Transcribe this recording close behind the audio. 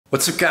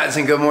What's up guys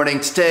and good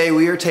morning. Today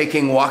we are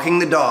taking walking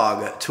the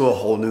dog to a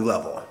whole new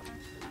level.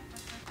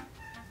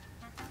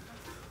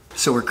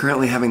 So we're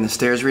currently having the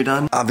stairs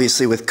redone.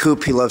 Obviously with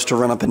Coop, he loves to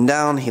run up and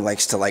down. He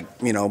likes to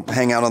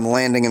hang out on the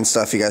landing and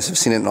stuff. You guys have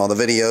seen it in all the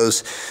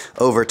videos.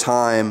 Over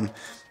time,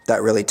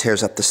 that really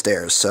tears up the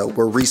stairs. So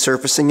we're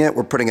resurfacing it.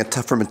 We're putting a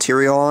tougher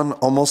material on,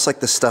 almost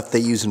like the stuff they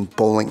use in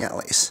bowling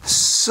alleys.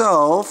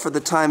 So for the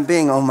time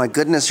being, oh my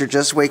goodness, you're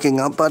just waking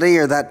up, buddy?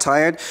 You're that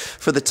tired?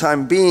 For the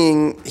time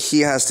being,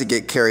 he has to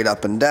get carried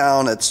up and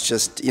down. It's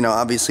just,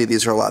 obviously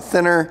these are a lot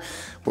thinner.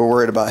 We're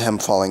worried about him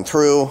falling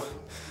through.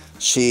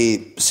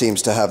 She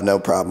seems to have no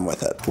problem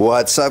with it.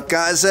 What's up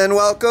guys and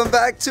welcome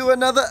back to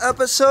another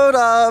episode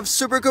of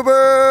Super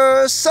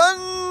Cooper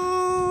Sunday.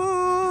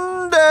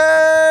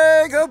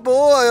 Good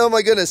boy, oh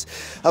my goodness.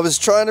 I was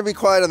trying to be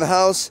quiet in the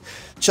house.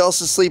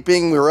 Chelsea's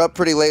sleeping. We were up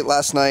pretty late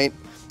last night.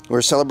 We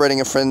were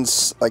celebrating a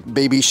friend's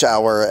baby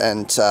shower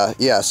and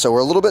yeah, so we're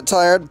a little bit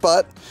tired,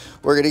 but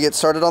we're gonna get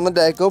started on the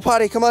day. Go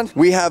potty, come on.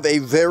 We have a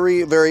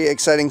very, very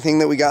exciting thing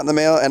that we got in the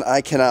mail and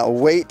I cannot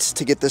wait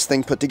to get this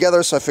thing put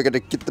together, so I figured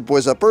to get the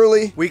boys up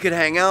early. We could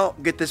hang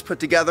out, get this put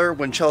together.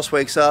 When Chelsea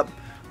wakes up,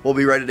 we'll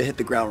be ready to hit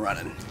the ground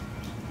running.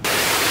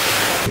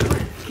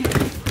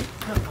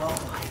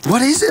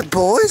 What is it,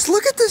 boys?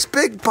 Look at this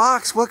big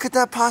box. What could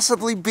that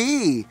possibly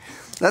be?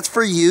 That's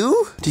for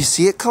you? Do you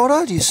see it,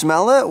 Koda? Do you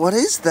smell it? What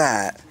is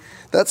that?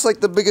 That's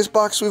like the biggest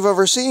box we've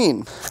ever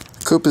seen.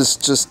 Coop is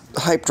just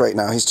hyped right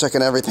now. He's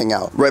checking everything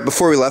out. Right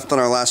before we left on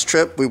our last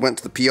trip, we went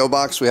to the P.O.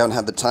 box. We haven't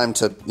had the time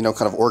to,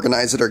 kind of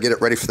organize it or get it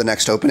ready for the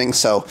next opening.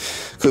 So,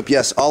 Coop,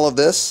 yes, all of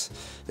this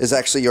is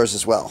actually yours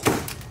as well.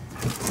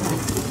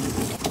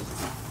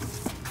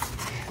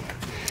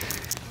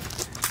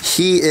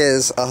 He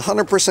is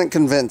 100%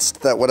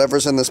 convinced that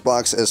whatever's in this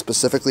box is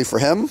specifically for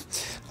him.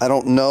 I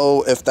don't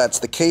know if that's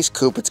the case,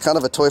 Coop. It's kind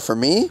of a toy for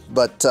me,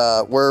 but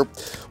we're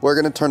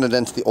going to turn it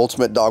into the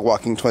ultimate dog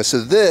walking toy.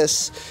 So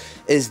this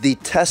is the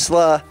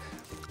Tesla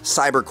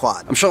Cyber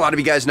Quad. I'm sure a lot of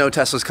you guys know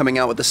Tesla's coming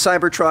out with the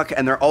Cybertruck,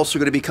 and they're also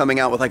going to be coming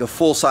out with a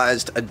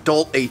full-sized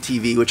adult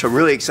ATV, which I'm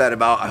really excited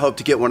about. I hope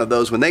to get one of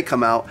those when they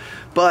come out.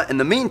 But in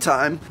the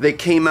meantime, they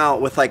came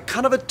out with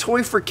kind of a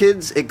toy for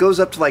kids. It goes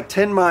up to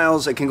 10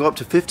 miles. It can go up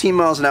to 15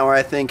 miles an hour,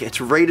 I think. It's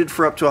rated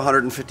for up to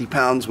 150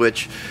 pounds,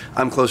 which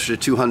I'm closer to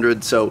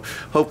 200. So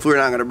hopefully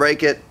we're not going to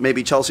break it.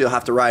 Maybe Chelsea will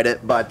have to ride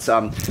it. But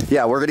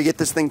yeah, we're going to get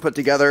this thing put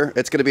together.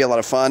 It's going to be a lot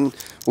of fun.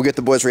 We'll get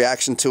the boys'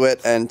 reaction to it.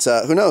 And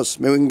who knows?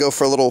 Maybe we can go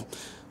for a little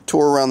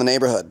tour around the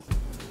neighborhood.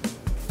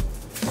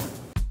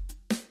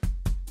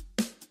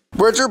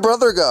 Where'd your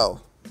brother go?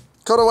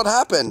 Koda, what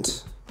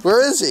happened?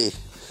 Where is he?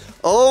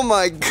 Oh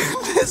my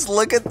goodness,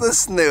 look at the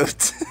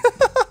snoot.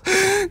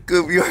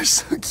 Coop, you are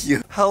so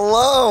cute.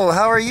 Hello,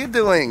 how are you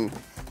doing?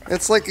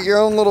 It's like your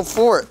own little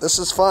fort. This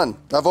is fun.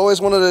 I've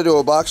always wanted to do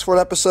a box fort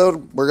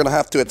episode. We're gonna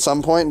have to at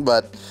some point,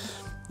 but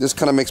this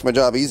kind of makes my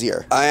job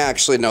easier. I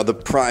actually know the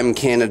prime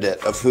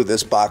candidate of who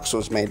this box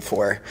was made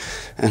for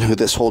and who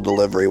this whole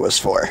delivery was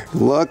for.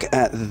 Look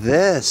at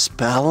this,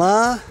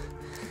 Bella.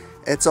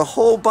 It's a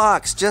whole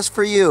box just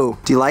for you.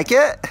 Do you like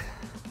it?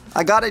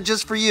 I got it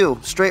just for you,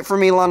 straight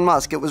from Elon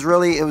Musk. It was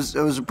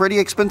a pretty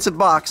expensive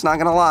box, not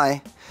gonna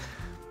lie.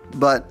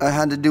 But I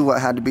had to do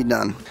what had to be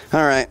done.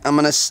 All right, I'm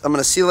gonna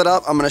seal it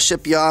up. I'm gonna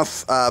ship you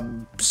off.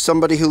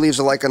 Somebody who leaves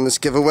a like on this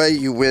giveaway,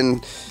 you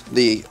win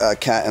the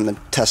cat and the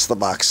Tesla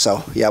box.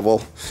 So yeah,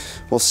 we'll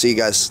see you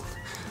guys.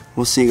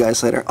 We'll see you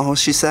guys later. Oh, is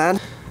she sad?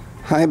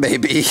 Hi,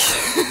 baby.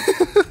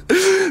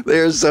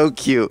 They're so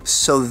cute.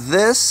 So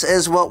this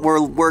is what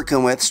we're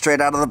working with straight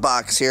out of the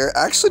box here.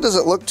 Actually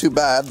doesn't look too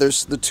bad.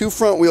 There's the two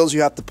front wheels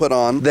you have to put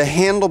on. The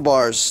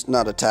handlebars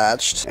not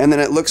attached. And then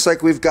it looks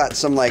like we've got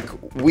some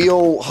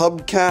wheel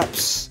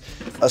hubcaps,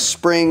 a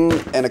spring,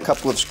 and a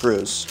couple of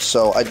screws.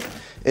 So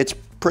it's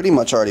pretty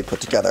much already put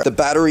together. The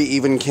battery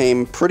even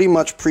came pretty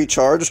much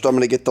pre-charged. I'm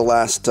gonna get the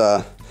last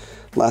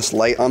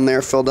light on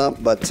there filled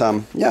up. But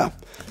yeah,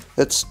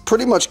 it's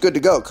pretty much good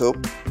to go,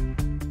 Coop.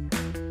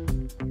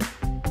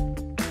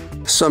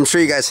 So I'm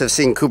sure you guys have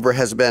seen Cooper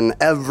has been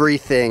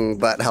everything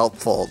but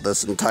helpful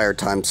this entire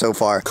time so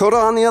far. Koda,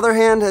 on the other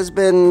hand, has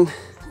been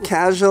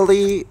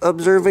casually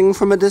observing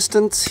from a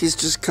distance. He's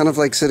just kind of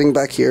sitting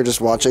back here just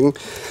watching.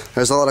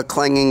 There's a lot of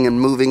clanging and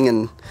moving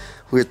and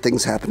weird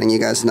things happening, you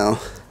guys know.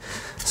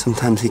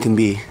 Sometimes he can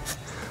be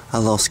a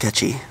little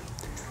sketchy.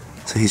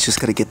 So he's just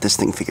gotta get this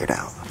thing figured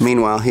out.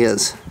 Meanwhile, he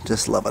is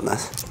just loving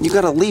this. You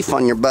got a leaf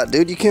on your butt,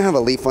 dude. You can't have a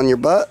leaf on your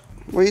butt.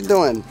 What are you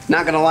doing?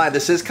 Not gonna lie,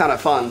 this is kind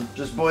of fun.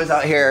 Just boys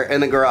out here in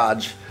the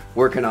garage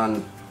working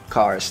on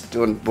cars,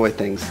 doing boy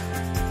things.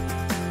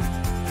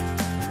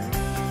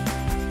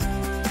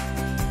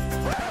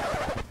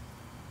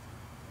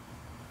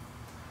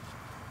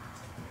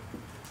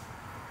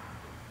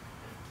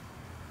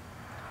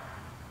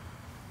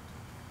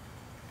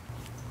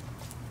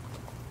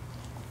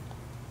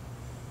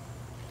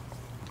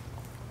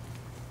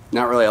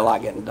 Not really a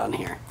lot getting done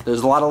here.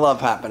 There's a lot of love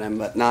happening,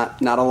 but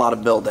not a lot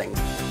of building.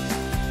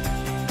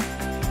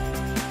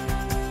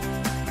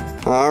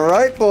 All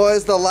right,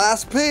 boys, the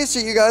last piece. Are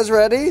you guys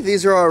ready?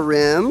 These are our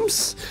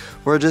rims.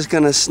 We're just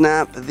gonna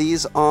snap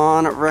these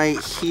on right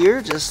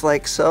here, just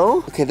like so.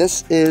 Okay,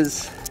 this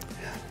is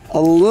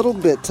a little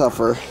bit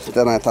tougher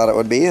than I thought it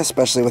would be,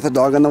 especially with a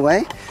dog on the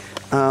way.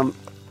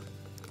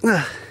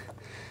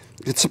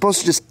 It's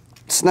supposed to just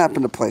snap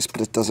into place,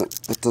 but it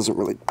doesn't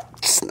really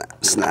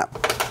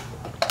snap.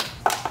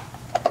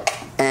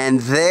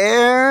 And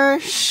there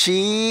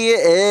she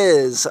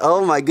is.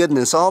 Oh my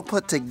goodness, all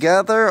put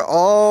together,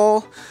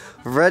 all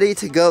ready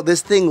to go.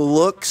 This thing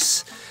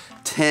looks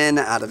 10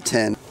 out of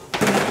 10.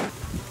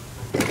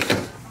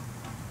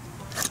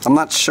 I'm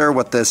not sure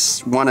what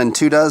this 1 and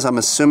 2 does. I'm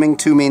assuming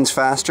 2 means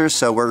faster,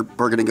 so we're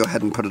gonna go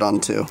ahead and put it on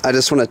 2. I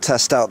just wanna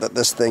test out that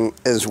this thing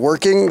is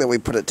working, that we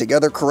put it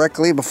together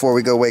correctly before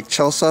we go wake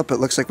Chelsea up.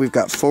 It looks like we've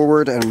got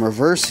forward and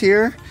reverse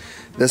here.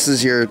 This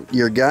is your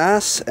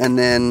gas, and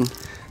then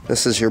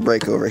this is your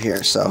brake over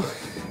here, so.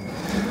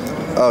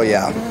 Oh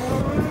yeah,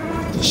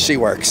 she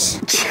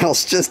works.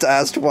 Chelsea just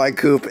asked why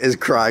Coop is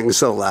crying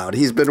so loud.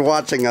 He's been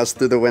watching us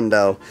through the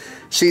window.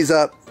 She's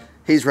up,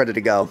 he's ready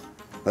to go.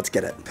 Let's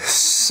get it.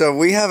 So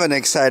we have an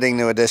exciting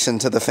new addition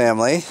to the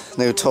family.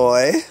 New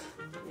toy.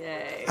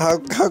 Yay. How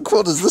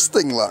cool does this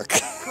thing look?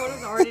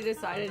 Koda's already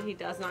decided he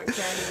does not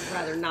care and he would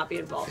rather not be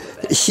involved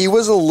with it. He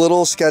was a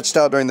little sketched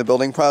out during the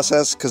building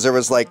process because there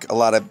was like a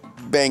lot of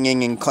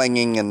banging and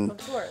clanging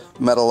and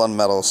metal on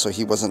metal, so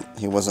he wasn't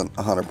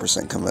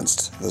 100%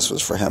 convinced this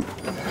was for him.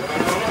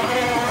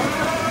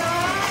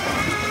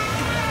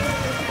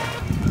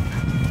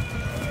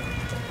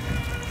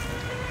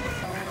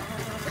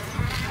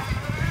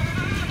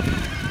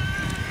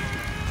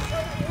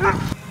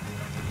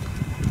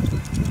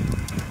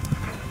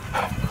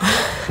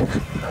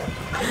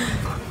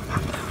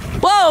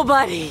 Whoa,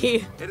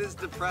 buddy! It is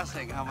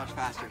depressing how much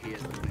faster he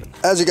is than me.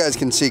 As you guys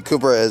can see,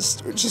 Cooper is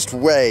just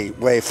way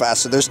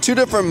faster. There's 2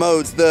 different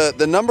modes.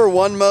 The number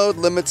 1 mode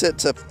limits it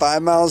to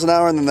 5 miles an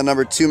hour, and then the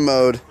number 2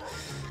 mode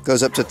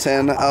goes up to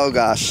 10. Oh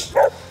gosh.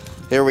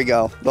 Here we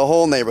go. The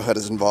whole neighborhood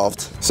is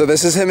involved. So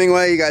this is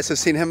Hemingway. You guys have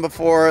seen him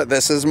before.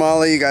 This is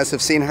Molly. You guys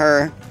have seen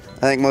her. I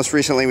think most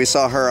recently we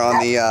saw her on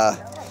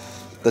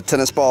the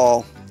tennis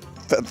ball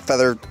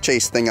feather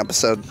chase thing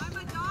episode.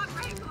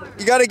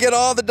 You gotta get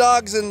all the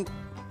dogs, and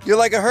you're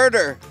like a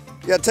herder.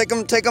 You gotta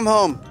take them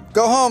home.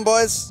 Go home,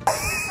 boys.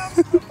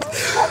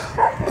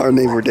 Our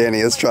neighbor Danny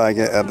is trying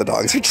it, and the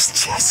dogs are just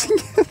chasing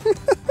him.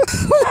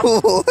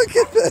 Look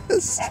at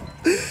this.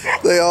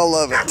 They all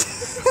love it.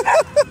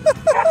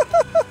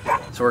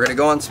 So we're gonna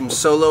go on some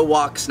solo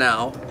walks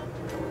now.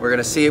 We're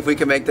gonna see if we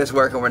can make this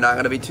work, and we're not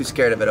gonna be too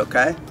scared of it,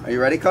 okay? Are you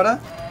ready, Koda?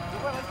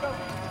 Let's go.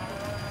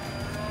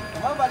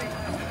 Come on, buddy.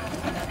 Come on.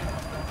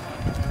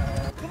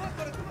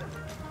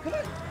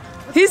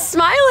 He's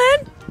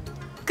smiling.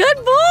 Good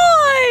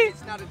boy.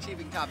 It's not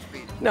achieving top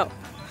speed. No.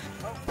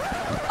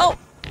 Oh,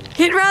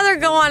 he'd rather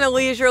go on a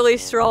leisurely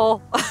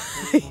stroll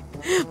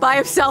by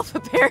himself,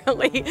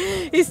 apparently.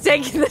 He's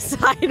taking the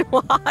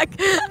sidewalk.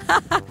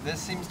 This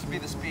seems to be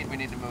the speed we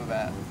need to move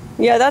at.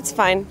 Yeah, that's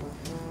fine.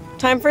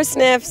 Time for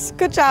sniffs.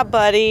 Good job,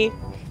 buddy.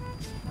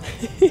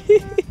 This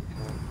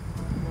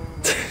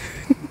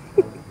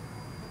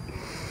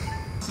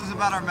is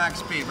about our max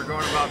speed. We're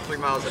going about 3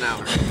 miles an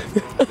hour.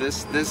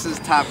 This is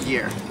top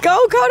gear.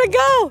 Go, Koda,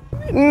 go!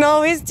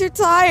 No, he's too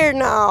tired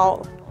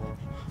now.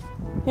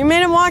 You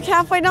made him walk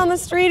halfway down the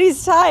street.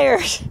 He's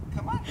tired.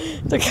 Come on.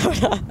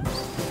 Dakota.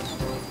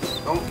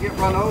 Don't get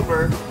run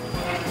over.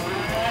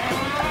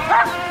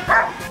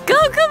 Go,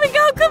 Koopy,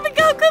 go, Koopy,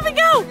 go, Koopy,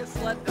 go! Like a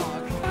sled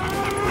dog.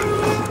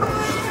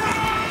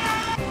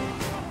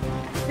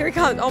 Here he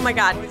comes. Oh my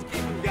God. Always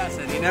keep him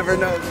guessing. He never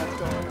knows what's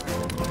going on.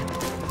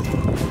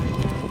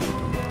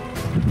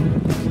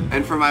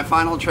 And for my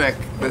final trick,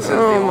 this is the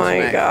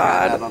ultimate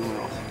cat on wheels.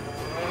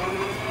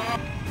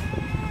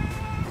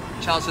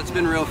 Chelsea, it's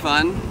been real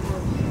fun,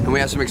 and we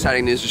have some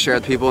exciting news to share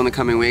with people in the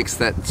coming weeks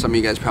that some of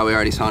you guys probably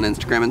already saw on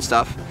Instagram and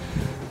stuff.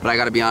 But I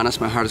gotta be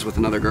honest, my heart is with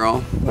another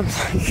girl. Oh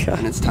my God.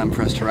 And it's time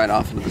for us to ride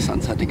off into the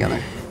sunset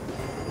together.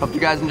 Hope you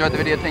guys enjoyed the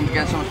video. Thank you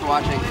guys so much for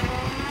watching.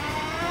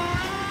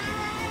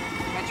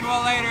 Catch you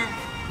all later.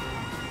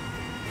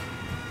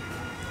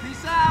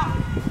 Peace out.